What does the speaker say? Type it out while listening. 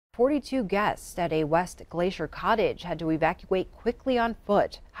42 guests at a West Glacier cottage had to evacuate quickly on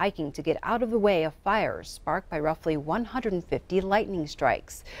foot, hiking to get out of the way of fires sparked by roughly 150 lightning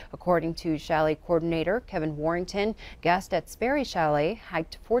strikes. According to chalet coordinator Kevin Warrington, guests at Sperry Chalet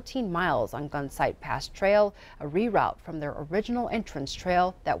hiked 14 miles on Gunsight Pass Trail, a reroute from their original entrance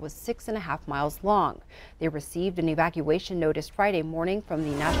trail that was 6.5 miles long. They received an evacuation notice Friday morning from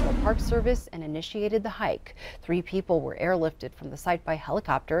the National Park Service and initiated the hike. 3 people were airlifted from the site by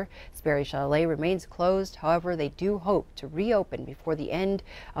helicopter. Sperry Chalet remains closed. However, they do hope to reopen before the end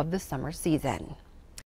of the summer season.